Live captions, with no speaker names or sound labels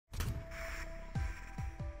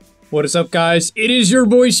What is up, guys? It is your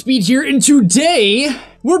boy Speed here, and today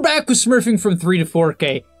we're back with smurfing from 3 to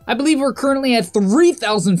 4K. I believe we're currently at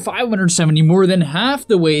 3,570, more than half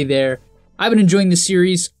the way there. I've been enjoying this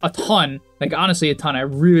series a ton, like honestly a ton. I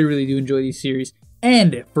really do enjoy these series.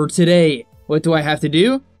 And for today, what do I have to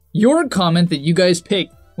do? Your comment that you guys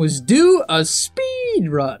picked was do a speed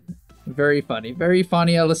run. Very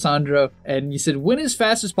funny, Alessandro. And you said win as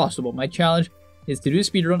fast as possible. My challenge is to do a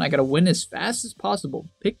speed run. I gotta win as fast as possible.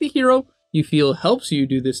 Pick the hero you feel helps you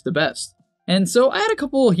do this the best. And so I had a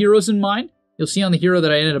couple of heroes in mind. You'll see on the hero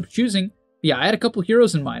that I ended up choosing. But yeah, I had a couple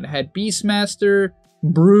heroes in mind. I had BEASTMASTER,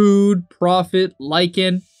 Brood, Prophet,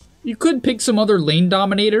 Lycan. You could pick some other lane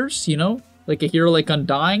dominators, you know? Like a hero like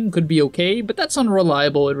Undying could be okay, but that's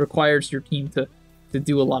unreliable. It requires your team to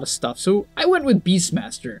do a lot of stuff. So I went with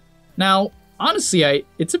BEASTMASTER. Now, honestly,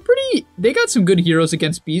 they got some good heroes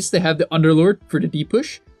against Beast. They have the Underlord for the D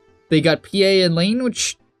push. They got PA and lane,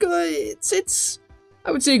 which, I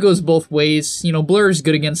would say it goes both ways. You know, Blur is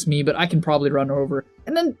good against me, but I can probably run her over.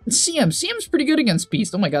 And then CM's pretty good against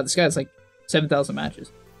Beast. Oh my god, this guy has like 7,000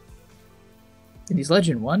 matches. And he's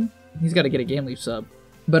Legend 1. He's got to get a GameLeap sub.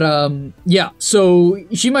 But, yeah, so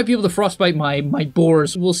she might be able to frostbite my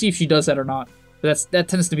boars. We'll see if she does that or not. But that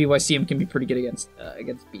tends to be why CM can be pretty good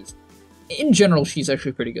against Beast. In general, she's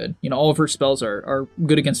actually pretty good. You know, all of her spells are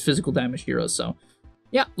good against physical damage heroes, so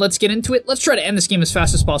yeah, let's get into it. Let's try to end this game as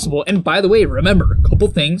fast as possible. And by the way, remember, a couple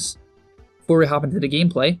things before we hop into the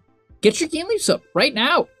gameplay. Get your GameLeaps up right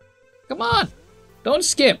now. Come on. Don't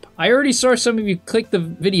skip. I already saw some of you click the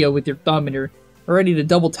video with your thumb and you're ready to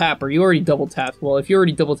double tap, or you already double tapped. Well, if you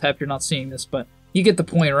already double tapped, you're not seeing this, but you get the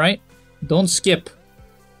point, right? Don't skip.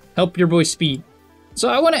 Help your boy Speed. So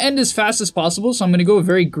I want to end as fast as possible, so I'm going to go a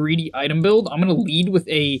very greedy item build. I'm going to lead with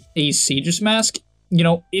a Sage's Mask. You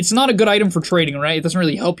know, it's not a good item for trading, right? It doesn't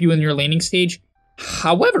really help you in your laning stage.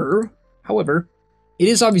 However, it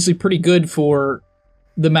is obviously pretty good for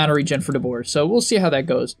the mana regen for the board, so we'll see how that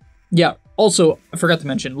goes. Yeah, also, I forgot to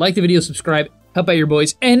mention, like the video, subscribe, help out your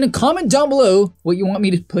boys, and comment down below what you want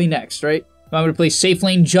me to play next, right? You want me to play safe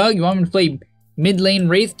lane Jug? You want me to play mid lane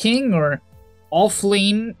Wraith King, or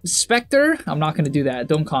offlane Spectre? I'm not going to do that.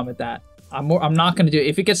 Don't comment that. I'm not going to do it.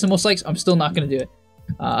 If it gets the most likes, I'm still not going to do it.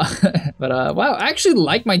 Wow, I actually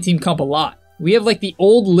like my team comp a lot. We have like the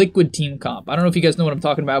old Liquid team comp. I don't know if you guys know what I'm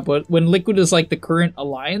talking about, but when Liquid is like the current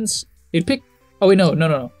alliance, they'd pick... Oh wait,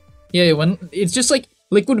 no. Yeah, when it's just like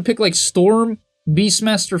Liquid would pick like Storm,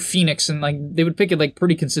 BEASTMASTER, Phoenix, and like they would pick it like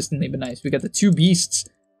pretty consistently, but nice. We got the two beasts,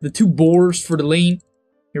 the two boars for the lane.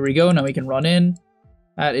 Here we go. Now we can run in.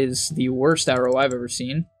 That is the worst arrow I've ever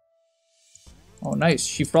seen. Oh, nice.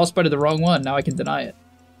 She frostbited the wrong one. Now I can deny it.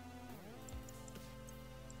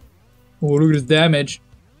 Oh, look at this damage.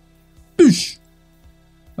 Doosh!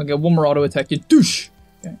 I'll get one more auto attack. Doosh!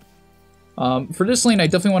 Okay. For this lane, I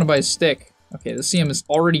definitely want to buy a stick. Okay, the CM is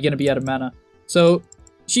already going to be out of mana. So,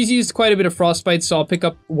 she's used quite a bit of frostbite, so I'll pick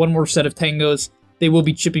up one more set of tangos. They will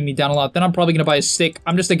be chipping me down a lot. Then I'm probably going to buy a stick.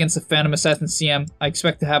 I'm just against the Phantom Assassin CM. I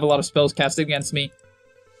expect to have a lot of spells casted against me.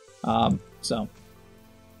 So,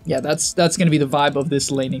 yeah, that's going to be the vibe of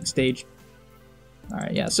this laning stage.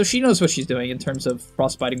 Alright, yeah, so she knows what she's doing in terms of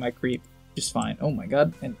frostbiting my creep. Just fine. Oh my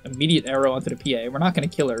god, an immediate arrow onto the PA. We're not going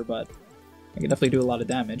to kill her, but I can definitely do a lot of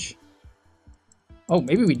damage. Oh,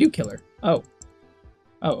 maybe we do kill her. Oh.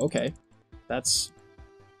 Oh, okay. That's...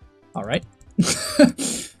 Alright.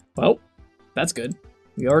 Well, that's good.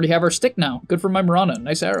 We already have our stick now. Good for my Mirana.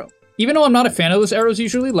 Nice arrow. Even though I'm not a fan of those arrows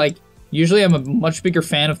usually, like, usually I'm a much bigger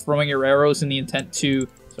fan of throwing your arrows in the intent to...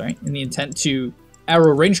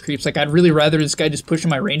 arrow range creeps. Like, I'd really rather this guy just push in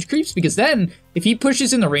my range creeps, because then, if he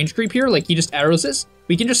pushes in the range creep here, like, he just arrows this,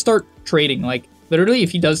 we can just start trading. Like, literally,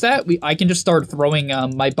 if he does that, I can just start throwing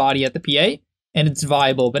my body at the PA, and it's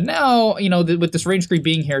viable. But now, you know, with this range creep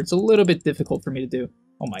being here, it's a little bit difficult for me to do.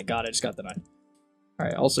 Oh my god, I just got denied.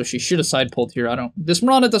 Alright, also, she should have side pulled here. This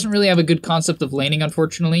Mirana doesn't really have a good concept of laning,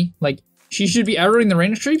 unfortunately. Like, she should be arrowing the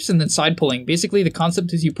range creeps and then side pulling. Basically, the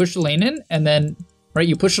concept is you push the lane in, and then... Right,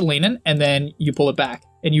 you push the lane in, and then you pull it back.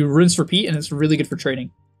 And you rinse, repeat, and it's really good for trading.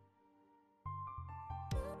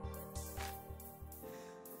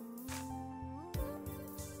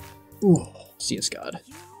 Ooh, CS God.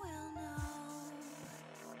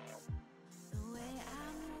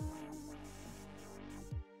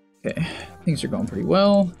 Okay, things are going pretty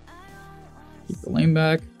well. Keep the lane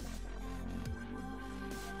back.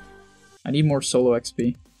 I need more solo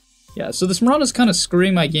XP. Yeah, so this Mirana's kind of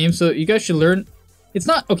screwing my game, so you guys should learn... It's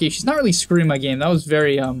not... Okay, she's not really screwing my game. That was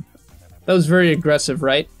very aggressive,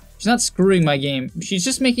 right? She's not screwing my game. She's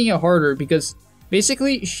just making it harder because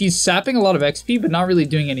basically she's sapping a lot of XP but not really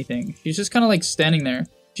doing anything. She's just kind of like standing there.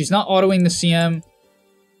 She's She's not autoing the CM,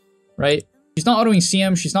 right? She's not autoing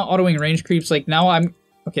CM. She's not autoing range creeps. Like, now I'm...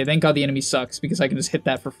 Okay, thank God the enemy sucks, because I can just hit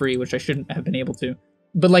that for free, which I shouldn't have been able to.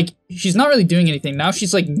 But, like, she's not really doing anything. Now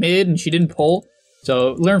she's, like, mid, and she didn't pull.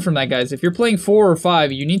 So, learn from that, guys. If you're playing 4 or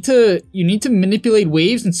 5, you need to manipulate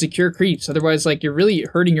waves and secure creeps. Otherwise, like, you're really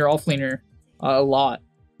hurting your offlaner a lot.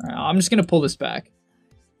 All right, I'm just gonna pull this back.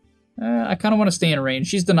 I kind of want to stay in range.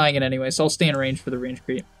 She's denying it anyway, so I'll stay in range for the range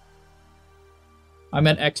creep. I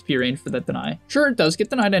meant XP range for that deny. Sure, it does get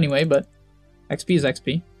denied anyway, but XP is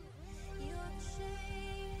XP.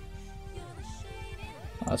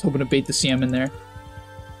 I was hoping to bait the CM in there.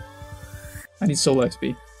 I need solo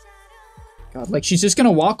XP. God, like, she's just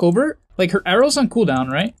gonna walk over? Like, her arrow's on cooldown,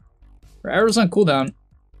 right? Her arrow's on cooldown.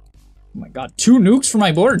 Oh my god, 2 nukes for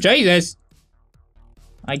my board? Jesus!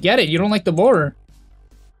 I get it, you don't like the board.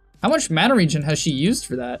 How much mana regen has she used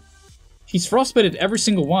for that? She's frostbited every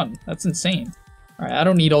single one. That's insane. Alright, I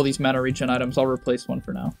don't need all these mana regen items. I'll replace one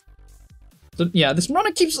for now. So, yeah, this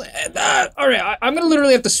Mirana keeps... Alright, I'm gonna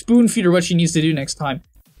literally have to spoon feed her what she needs to do next time.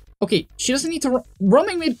 Okay, she doesn't need to...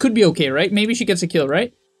 Roaming mid could be okay, right? Maybe she gets a kill,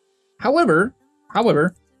 right? However,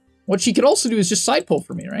 what she could also do is just side pull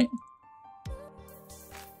for me, right?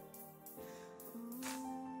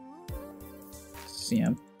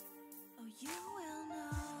 CM.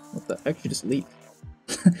 What the heck? She just leaped.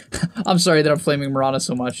 I'm sorry that I'm flaming Mirana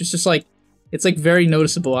so much. It's just like, it's like very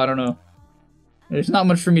noticeable. I don't know. There's not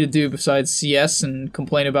much for me to do besides CS and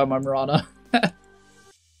complain about my Mirana.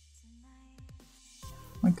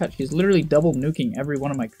 My god, she's literally double nuking every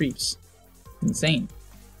one of my creeps. Insane.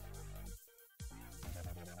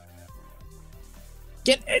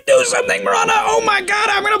 Do something, Mirana! Oh my god,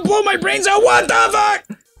 I'm gonna blow my brains out! What the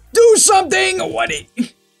fuck? Do something! What?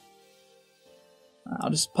 I'll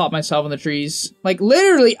just pop myself in the trees. Like,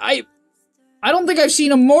 literally, I don't think I've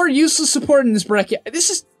seen a more useless support in this bracket. This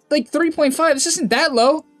is like 3.5. This isn't that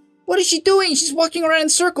low. What is she doing? She's walking around in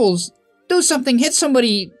circles. Do something. Hit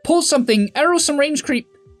somebody. Pull something. Arrow some range creep.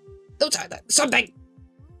 Do something.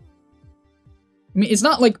 I mean, it's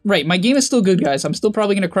not like... Right, my game is still good, guys. I'm still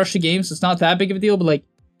probably going to crush the game, so it's not that big of a deal, but, like,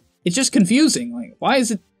 it's just confusing. Like, why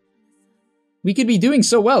is it... We could be doing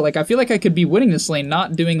so well. Like, I feel like I could be winning this lane,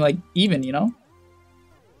 not doing, like, even, you know?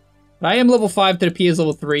 But I am level 5 to the P is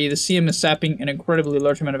level 3. The CM is sapping an incredibly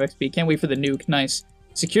large amount of XP. Can't wait for the nuke. Nice.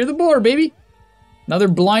 Secure the board, baby! Another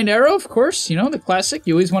blind arrow, of course. You know, the classic.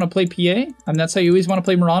 You always want to play PA. I mean, that's how you always want to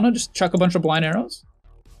play Mirana. Just chuck a bunch of blind arrows.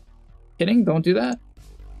 Kidding? Don't do that.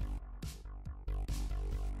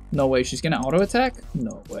 No way, she's gonna auto attack?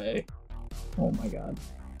 No way. Oh my god.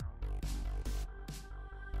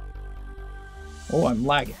 Oh, I'm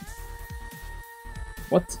lagging.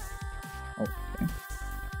 What? Oh, okay.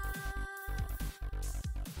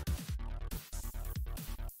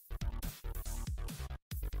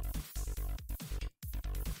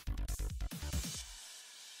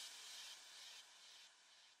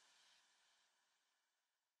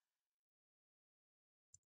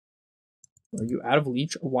 Are you out of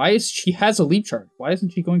leech? Why is she has a leap chart? Why isn't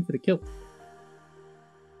she going for the kill?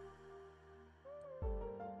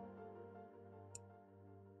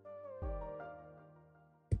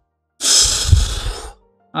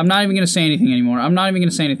 I'm not even gonna say anything anymore. I'm not even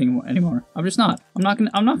gonna say anything anymore. I'm just not. I'm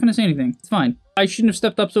not gonna say anything. It's fine. I shouldn't have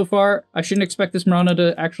stepped up so far. I shouldn't expect this Mirana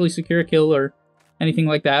to actually secure a kill or anything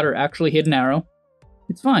like that, or actually hit an arrow.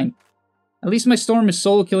 It's fine. At least my Storm is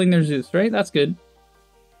solo killing their Zeus, right? That's good.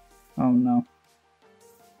 Oh no.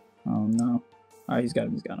 Oh no. Alright, he's got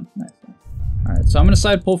him, Nice. Alright, so I'm gonna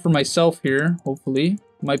side pull for myself here, hopefully.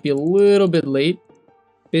 Might be a little bit late.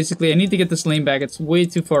 Basically, I need to get this lane back. It's way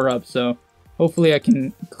too far up, so hopefully I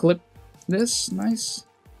can clip this. Nice.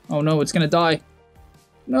 Oh no, it's gonna die.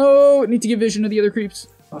 No, I need to give vision to the other creeps.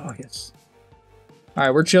 Oh, yes.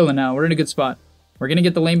 Alright, we're chilling now. We're in a good spot. We're gonna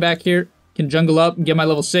get the lane back here. Can jungle up and get my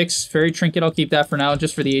level 6. Fairy Trinket, I'll keep that for now,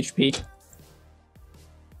 just for the HP.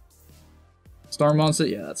 Storm wants it?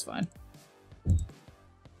 Yeah, that's fine.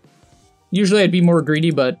 Usually I'd be more greedy,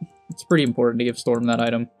 but it's pretty important to give Storm that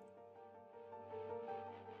item.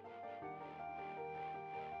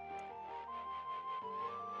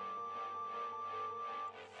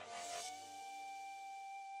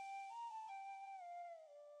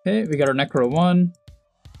 Okay, we got our Necro 1.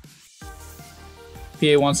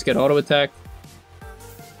 PA wants to get auto attacked.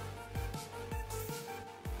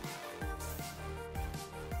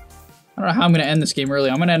 I don't know how I'm going to end this game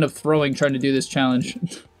early. I'm going to end up throwing trying to do this challenge.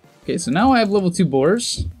 Okay, so now I have level 2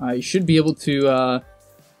 boars. I should be able to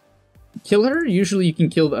kill her. Usually you can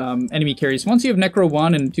kill enemy carries. Once you have Necro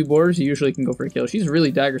 1 and 2 boars, you usually can go for a kill. She's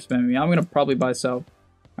really dagger spamming me. I'm going to probably buy South.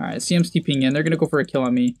 Alright, CM's TPing in. They're going to go for a kill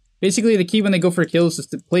on me. Basically, the key when they go for kills is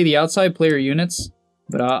to play the outside, play your units.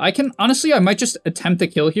 But honestly, I might just attempt a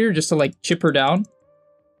kill here just to like chip her down.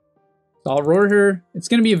 So I'll roar her. It's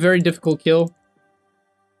going to be a very difficult kill.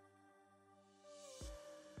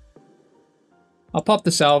 I'll pop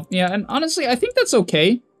the salve. Yeah, and honestly, I think that's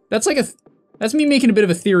okay. That's like that's me making a bit of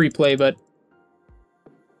a theory play, but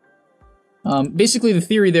basically the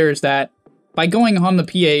theory there is that by going on the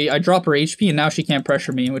PA, I drop her HP and now she can't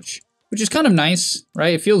pressure me, which is kind of nice,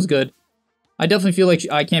 right? It feels good. I definitely feel like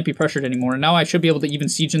I can't be pressured anymore. And now I should be able to even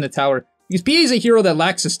siege in the tower. Because PA is a hero that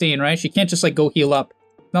lacks sustain, right? She can't just like go heal up.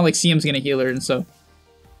 It's not like CM's gonna heal her, and so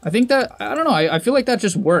I think that, I don't know, I feel like that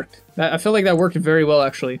just worked. I feel like that worked very well,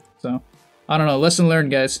 actually. So, I don't know, lesson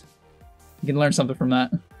learned, guys. You can learn something from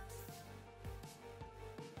that.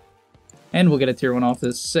 And we'll get a tier 1 off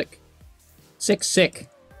this. Sick. Sick, sick.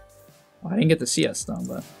 Well, I didn't get the CS though,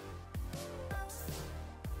 but...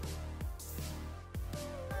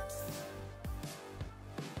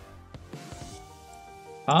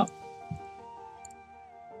 Top.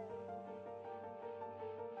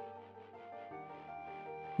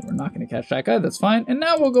 We're not going to catch that guy, that's fine. And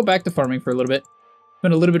now we'll go back to farming for a little bit.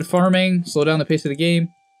 Spend a little bit of farming, slow down the pace of the game.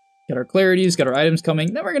 Get our clarities, got our items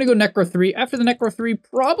coming. Then we're going to go Necro 3. After the Necro 3,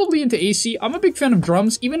 probably into AC. I'm a big fan of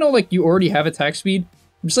drums, even though like you already have attack speed.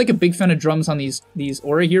 I'm just like a big fan of drums on these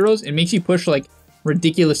aura heroes. It makes you push like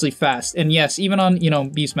ridiculously fast. And yes, even on, you know,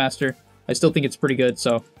 Beastmaster, I still think it's pretty good.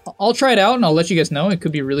 So I'll try it out and I'll let you guys know. It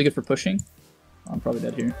could be really good for pushing. I'm probably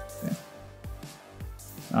dead here. Okay.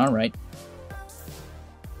 All right.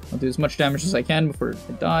 I'll do as much damage as I can before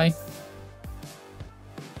I die.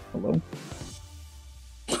 Hello?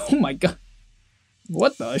 Oh my god.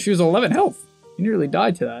 What the? She was 11 health. You nearly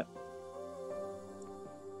died to that.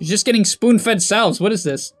 She's just getting spoon-fed salves. What is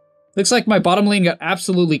this? Looks like my bottom lane got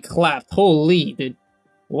absolutely clapped. Holy, dude.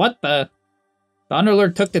 What the? The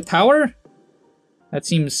Underlord took the tower? That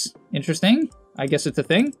seems interesting. I guess it's a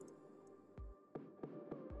thing.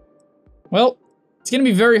 Well, it's going to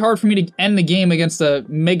be very hard for me to end the game against a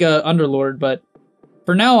Mega Underlord, but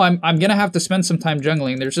for now, I'm going to have to spend some time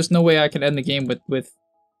jungling. There's just no way I can end the game with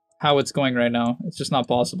how it's going right now. It's just not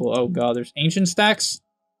possible. Oh god, there's ancient stacks?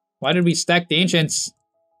 Why did we stack the ancients?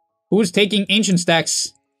 Who's taking ancient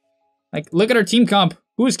stacks? Like, look at our team comp.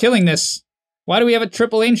 Who is killing this? Why do we have a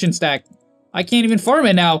triple ancient stack? I can't even farm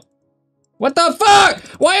it now. What the fuck?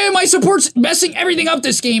 Why are my supports messing everything up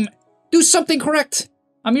this game? Do something correct.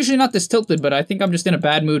 I'm usually not this tilted, but I think I'm just in a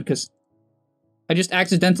bad mood because I just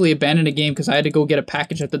accidentally abandoned a game because I had to go get a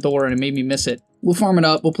package at the door and it made me miss it. We'll farm it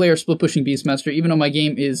up. We'll play our split pushing Beastmaster. Even though my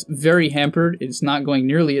game is very hampered, it's not going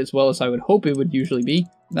nearly as well as I would hope it would usually be.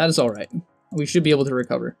 That is alright. We should be able to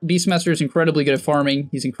recover. Beastmaster is incredibly good at farming.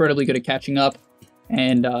 He's incredibly good at catching up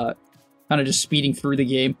and kind of just speeding through the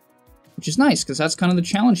game, which is nice because that's kind of the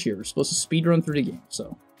challenge here. We're supposed to speed run through the game.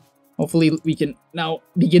 So hopefully we can now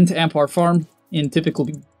begin to amp our farm in typical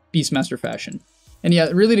Beastmaster fashion. And yeah,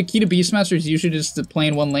 really the key to Beastmaster is usually just to play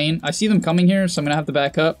in one lane. I see them coming here, so I'm going to have to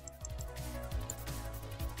back up.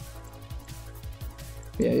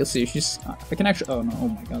 Yeah, you'll see. She's... I can actually... Oh no, oh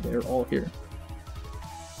my god, they're all here.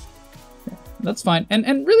 Yeah, that's fine. And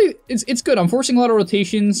really, it's good. I'm forcing a lot of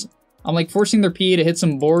rotations. I'm like forcing their PA to hit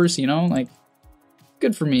some boars, you know? Like,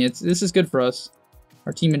 good for me. This is good for us.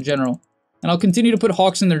 Our team in general. And I'll continue to put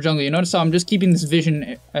Hawks in their jungle. You notice how I'm just keeping this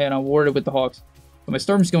vision warded with the Hawks. But my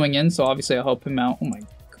Storm's going in, so obviously I'll help him out. Oh my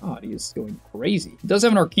god, he is going crazy. He does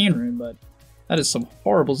have an Arcane Rune, but that is some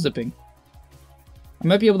horrible zipping. I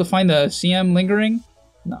might be able to find the CM lingering.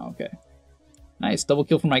 No, okay. Nice, double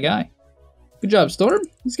kill for my guy. Good job, Storm.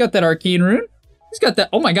 He's got that Arcane Rune. He's got that...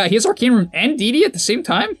 Oh my god, he has Arcane Rune and DD at the same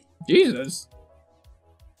time? Jesus.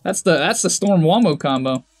 That's the Storm Wamo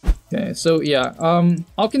combo. Okay, so yeah,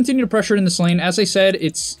 I'll continue to pressure in this lane. As I said,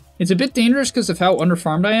 it's a bit dangerous because of how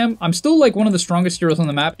underfarmed I am. I'm still like one of the strongest heroes on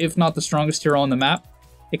the map, if not the strongest hero on the map.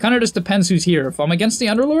 It kind of just depends who's here. If I'm against the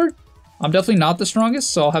Underlord, I'm definitely not the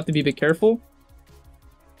strongest, so I'll have to be a bit careful.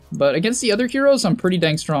 But against the other heroes, I'm pretty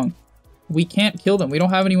dang strong. We can't kill them. We don't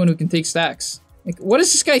have anyone who can take stacks. Like, what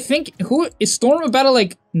does this guy think? Who is Storm about to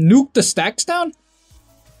like nuke the stacks down?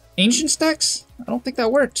 Ancient stacks? I don't think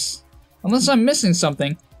that works. Unless I'm missing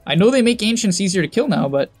something. I know they make ancients easier to kill now,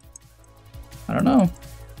 but I don't know.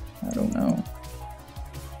 I don't know.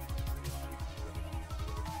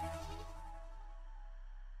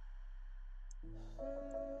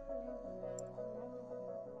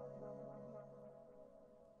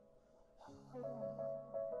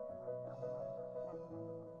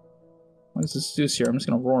 What is this Zeus here? I'm just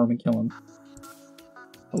gonna roar him and kill him.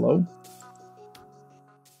 Hello?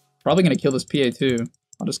 Probably gonna kill this PA too.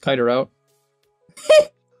 I'll just kite her out.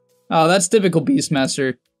 Oh, that's typical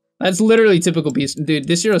Beastmaster. That's literally typical Beast. Dude,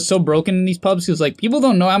 this hero is so broken in these pubs because, like, people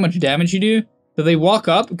don't know how much damage you do. So they walk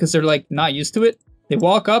up because they're, like, not used to it. They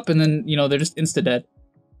walk up and then, you know, they're just insta-dead.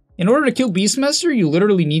 In order to kill Beastmaster, you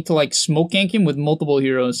literally need to, like, smoke gank him with multiple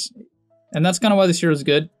heroes. And that's kind of why this hero is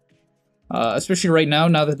good. Especially right now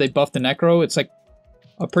that they buffed the Necro. It's, like,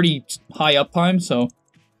 a pretty high uptime, so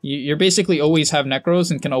you're basically always have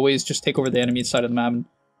Necros and can always just take over the enemy side of the map. And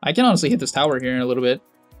I can honestly hit this tower here in a little bit.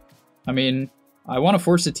 I mean... I want to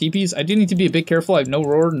force the TPs. I do need to be a bit careful. I have no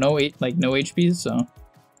roar, no HPs, so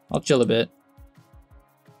I'll chill a bit.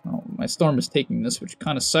 Oh, my Storm is taking this, which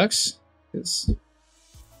kind of sucks. It's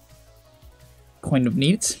kind of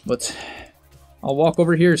neat, but I'll walk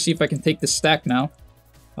over here, see if I can take this stack now.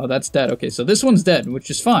 Oh, that's dead. Okay, so this one's dead, which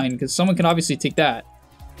is fine, because someone can obviously take that.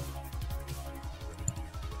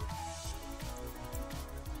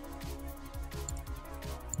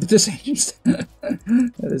 This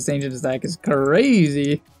ancient stack is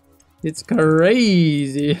crazy. It's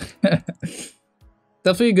crazy.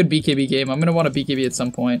 Definitely a good BKB game. I'm gonna want a BKB at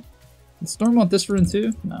some point. Does Storm want this rune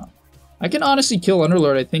too? No. I can honestly kill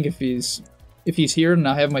Underlord, I think, if he's here and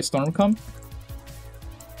I have my Storm come.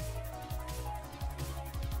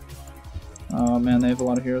 Oh man, they have a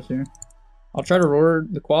lot of heroes here. I'll try to roar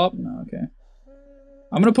the Quap. No, okay.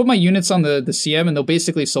 I'm gonna put my units on the CM and they'll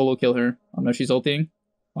basically solo kill her. Oh no, she's ulting.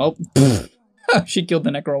 Oh, she killed the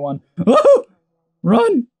Necro one. Oh,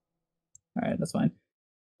 run! Alright, that's fine.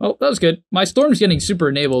 Oh, that was good. My Storm's getting super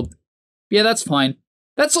enabled. Yeah, that's fine.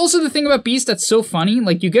 That's also the thing about Beast that's so funny.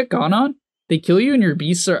 Like, you get gone on, they kill you, and your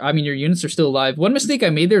beasts are, I mean, your units are still alive. One mistake I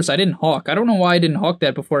made there is I didn't hawk. I don't know why I didn't hawk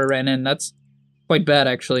that before I ran in. That's quite bad,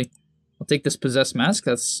 actually. I'll take this Possessed Mask.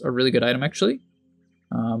 That's a really good item, actually.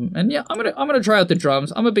 And yeah, I'm gonna try out the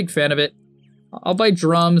drums. I'm a big fan of it. I'll buy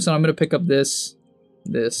drums, and I'm gonna pick up this.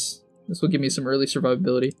 This will give me some early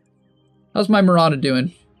survivability. How's my Mirana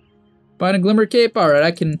doing? Buying a Glimmer Cape? Alright,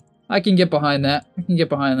 I can get behind that. I can get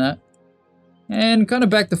behind that. And kind of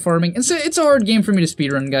back to farming. It's a hard game for me to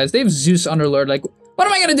speedrun, guys. They have Zeus Underlord. Like, what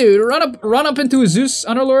am I gonna do? Run up into a Zeus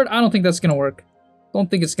Underlord? I don't think that's gonna work. Don't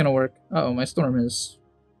think it's gonna work. Uh-oh, my Storm is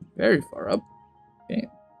very far up. Okay.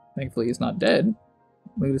 Thankfully he's not dead.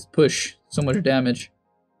 Look at this push. So much damage.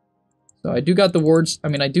 So I do got the wards. I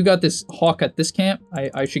mean, I do got this Hawk at this camp.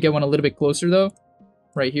 I should get one a little bit closer, though.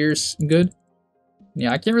 Right here's good.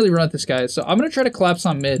 Yeah, I can't really run at this guy. So I'm going to try to collapse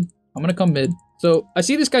on mid. I'm going to come mid. So I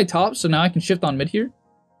see this guy top, so now I can shift on mid here.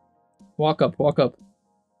 Walk up, walk up.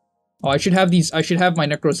 Oh, I should have my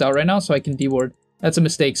Necros out right now so I can deward. That's a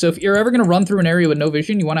mistake. So if you're ever going to run through an area with no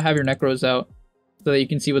vision, you want to have your Necros out so that you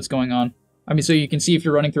can see what's going on. I mean, so you can see if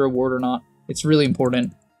you're running through a ward or not. It's really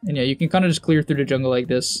important. And yeah, you can kind of just clear through the jungle like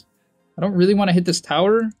this. I don't really want to hit this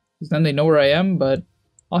tower, because then they know where I am, but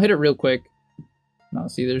I'll hit it real quick. No,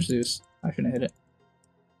 see, there's Zeus. I shouldn't hit it.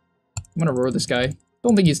 I'm gonna roar this guy.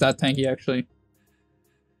 Don't think he's that tanky, actually.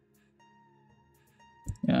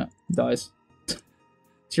 Yeah, dies. This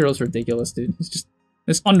hero's ridiculous, dude. He's just...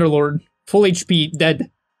 This Underlord, full HP,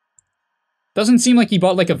 dead. Doesn't seem like he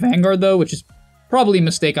bought, like, a Vanguard, though, which is probably a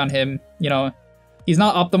mistake on him. You know, he's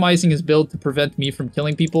not optimizing his build to prevent me from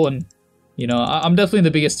killing people, and... You know, I'm definitely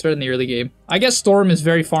the biggest threat in the early game. I guess Storm is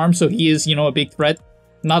very farm, so he is, you know, a big threat.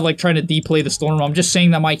 I'm not, like, trying to deplay the Storm. I'm just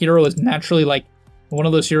saying that my hero is naturally, like, one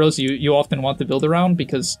of those heroes you often want to build around,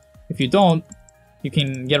 because if you don't, you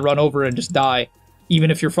can get run over and just die, even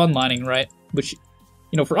if you're frontlining, right? Which,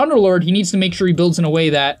 you know, for Underlord, he needs to make sure he builds in a way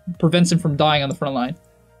that prevents him from dying on the front line.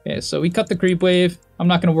 Okay, so we cut the creep wave. I'm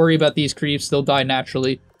not going to worry about these creeps. They'll die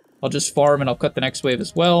naturally. I'll just farm, and I'll cut the next wave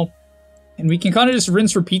as well. And we can kind of just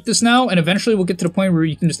rinse repeat this now, and eventually we'll get to the point where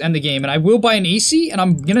you can just end the game. And I will buy an AC, and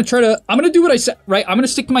I'm gonna do what I said, right? I'm gonna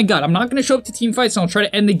stick to my gut. I'm not gonna show up to team fights, and I'll try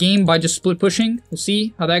to end the game by just split pushing. We'll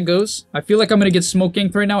see how that goes. I feel like I'm gonna get smoke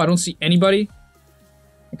ganked right now. I don't see anybody.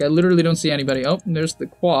 Like, I literally don't see anybody. Oh, and there's the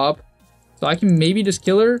Quap. So I can maybe just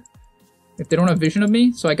kill her if they don't have vision of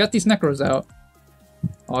me. So I got these Necros out.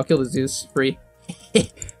 Oh, I'll kill the Zeus. Free.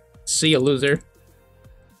 See ya, loser.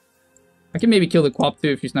 I can maybe kill the Quap too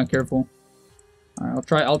if he's not careful.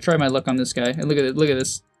 Alright, I'll try my luck on this guy. And look at it, look at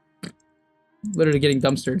this. Literally getting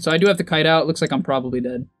dumpstered. So I do have to kite out. Looks like I'm probably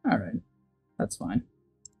dead. Alright. That's fine.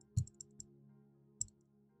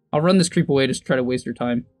 I'll run this creep away just to try to waste your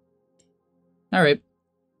time. Alright.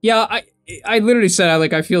 Yeah, I literally said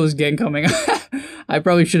I feel this gang coming. I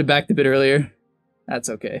probably should have backed a bit earlier. That's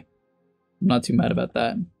okay. I'm not too mad about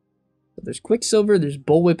that. But there's Quicksilver, there's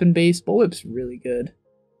Bullwhip in base. Bullwhip's really good.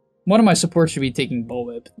 One of my supports should be taking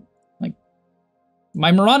Bullwhip. Like,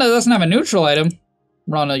 my Mirana doesn't have a neutral item.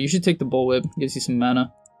 Mirana, you should take the Bullwhip. Gives you some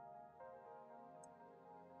mana.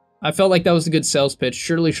 I felt like that was a good sales pitch.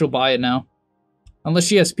 Surely she'll buy it now. Unless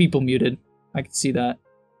she has people muted. I can see that.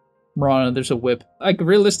 Mirana, there's a whip. Like,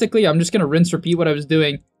 realistically, I'm just gonna rinse repeat what I was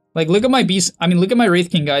doing. Like, look at my beast. I mean, look at my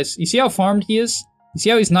Wraith King, guys. You see how farmed he is? You see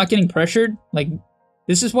how he's not getting pressured? Like,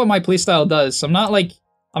 this is what my playstyle does. I'm not like,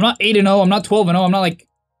 I'm not 8-0, I'm not 12-0, I'm not like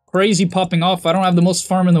crazy popping off. I don't have the most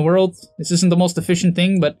farm in the world. This isn't the most efficient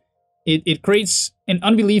thing, but it creates an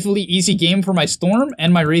unbelievably easy game for my Storm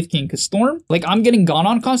and my Wraith King. Because Storm, like, I'm getting gone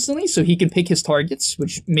on constantly, so he can pick his targets,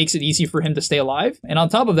 which makes it easy for him to stay alive. And on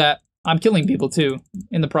top of that, I'm killing people too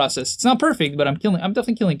in the process. It's not perfect, but I'm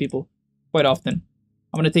definitely killing people quite often.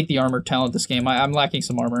 I'm gonna take the armor talent this game. I'm lacking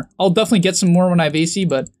some armor. I'll definitely get some more when I have AC,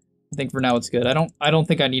 but I think for now it's good. I don't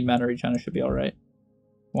think I need mana regen. I should be alright.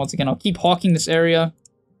 Once again, I'll keep hawking this area.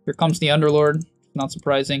 Here comes the Underlord. Not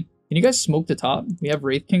surprising. Can you guys smoke the top? We have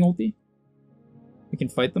Wraith King ulti. We can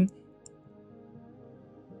fight them.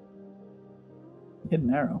 Hit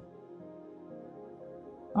an arrow.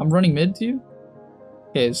 I'm running mid to you.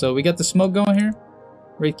 Okay, so we got the smoke going here.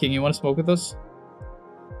 Wraith King, you want to smoke with us?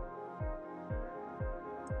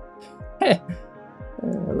 I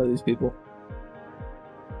love these people.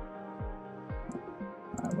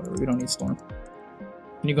 Alright, whatever. We don't need Storm.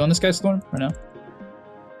 Can you go on this guy's Storm right now?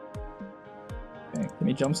 Okay, can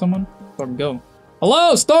we jump someone? Storm, go.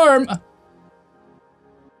 Hello, Storm!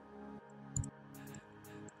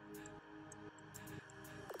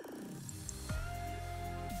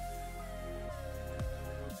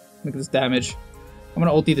 Look at this damage. I'm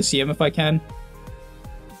gonna ulti the CM if I can.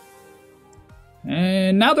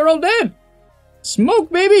 And now they're all dead!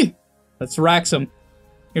 Smoke, baby! Let's rax them.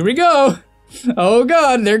 Here we go! Oh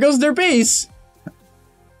god, there goes their base!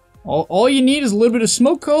 All you need is a little bit of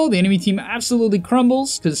smoke call. The enemy team absolutely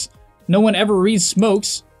crumbles, because no one ever reads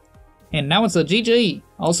smokes. And now it's a GG.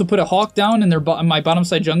 I also put a hawk down in my bottom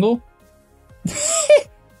side jungle. Look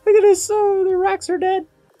at this, oh, the racks are dead.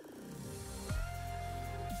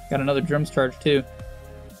 Got another drums charge too.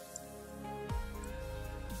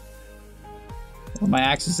 Well, my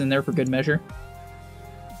axe is in there for good measure.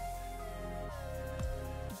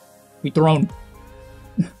 We thrown.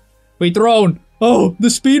 We thrown. Oh, the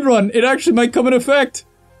speed run. It actually might come in effect.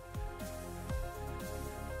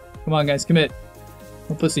 Come on, guys, commit.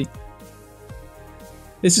 No pussy.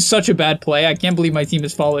 This is such a bad play. I can't believe my team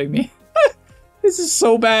is following me. This is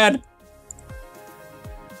so bad.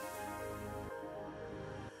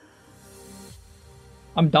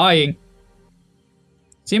 I'm dying.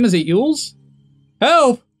 Same as it Yules?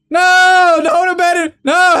 Help! No! Don't abandon!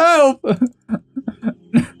 No, help!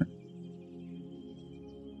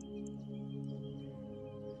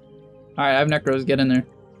 Alright, I have Necros. Get in there.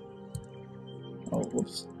 Oh,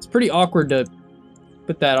 whoops. It's pretty awkward to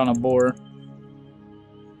put that on a boar.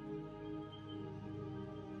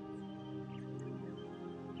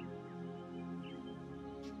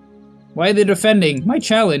 Why are they defending? My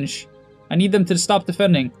challenge. I need them to stop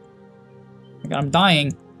defending. Oh my god, I'm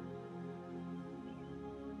dying.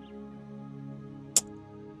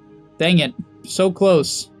 Dang it. So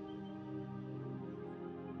close.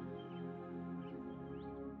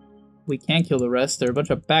 We can't kill the rest. They're a bunch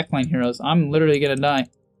of backline heroes. I'm literally gonna die.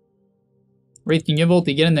 Wraith King, you have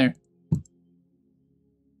ulti. Get in there.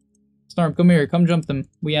 Storm, come here. Come jump them.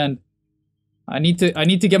 We end. I need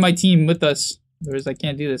to get my team with us. Otherwise, I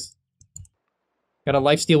can't do this. Gotta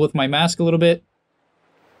lifesteal with my mask a little bit.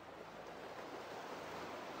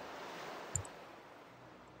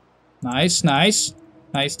 Nice, nice.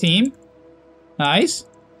 Nice team. Nice.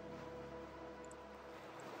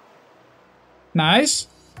 Nice.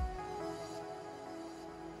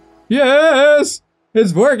 Yes!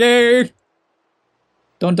 It's working!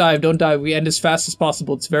 Don't dive, don't dive. We end as fast as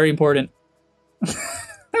possible. It's very important.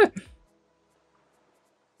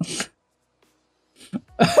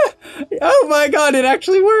 Oh my god, it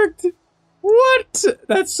actually worked! What?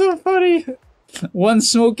 That's so funny. One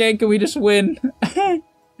smoke egg and we just win.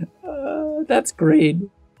 That's great.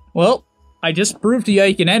 Well, I just proved to you how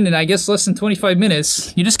you can end in, I guess, less than 25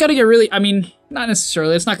 minutes. You just gotta get really, I mean, not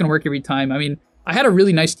necessarily, it's not gonna work every time. I mean, I had a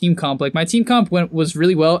really nice team comp. Like, my team comp was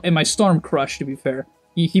really well, and my Storm crushed, to be fair.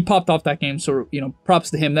 He popped off that game, so, you know, props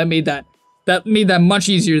to him. That made that much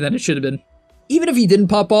easier than it should have been. Even if he didn't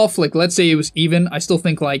pop off, like, let's say it was even, I still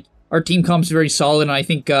think, like, our team comp's very solid, and I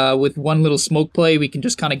think with one little smoke play, we can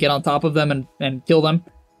just kind of get on top of them and kill them.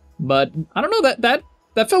 But, I don't know,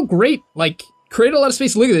 that felt great. Like, create a lot of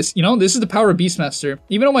space. Look at this, you know, this is the power of Beastmaster.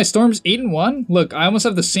 Even though my Storm's 8-1, look, I almost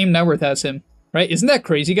have the same net worth as him, right? Isn't that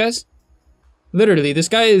crazy, guys? Literally, this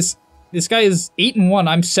guy is 8-1,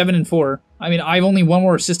 I'm 7-4. I mean, I've only one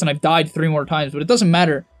more assist and I've died 3 more times, but it doesn't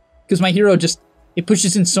matter. Because my hero just, it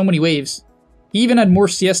pushes in so many waves. He even had more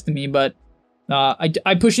CS than me, but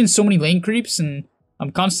I push in so many lane creeps, and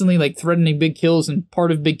I'm constantly like threatening big kills and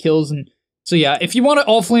part of big kills. And so yeah, if you want an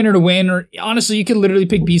offlaner to win, or honestly, you could literally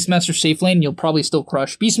pick Beastmaster safe lane and you'll probably still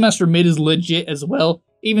crush. Beastmaster mid is legit as well.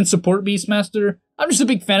 Even support Beastmaster. I'm just a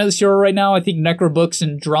big fan of this hero right now. I think Necro Books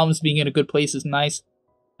and drums being in a good place is nice.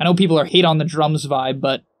 I know people are hate on the drums vibe,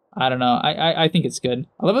 but I don't know. I think it's good.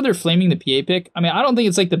 I love how they're flaming the PA pick. I mean, I don't think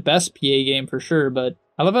it's like the best PA game for sure, but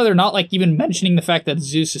I love how they're not like even mentioning the fact that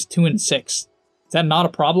Zeus is 2 and 6. Is that not a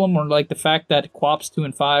problem? Or like the fact that Quap's 2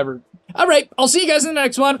 and 5? Or alright, I'll see you guys in the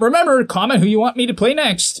next one. Remember, comment who you want me to play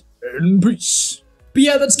next. And peace. But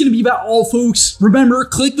yeah, that's going to be about all, folks. Remember,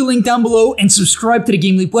 click the link down below and subscribe to the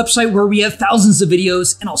GameLeap website where we have thousands of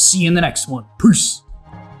videos, and I'll see you in the next one. Peace.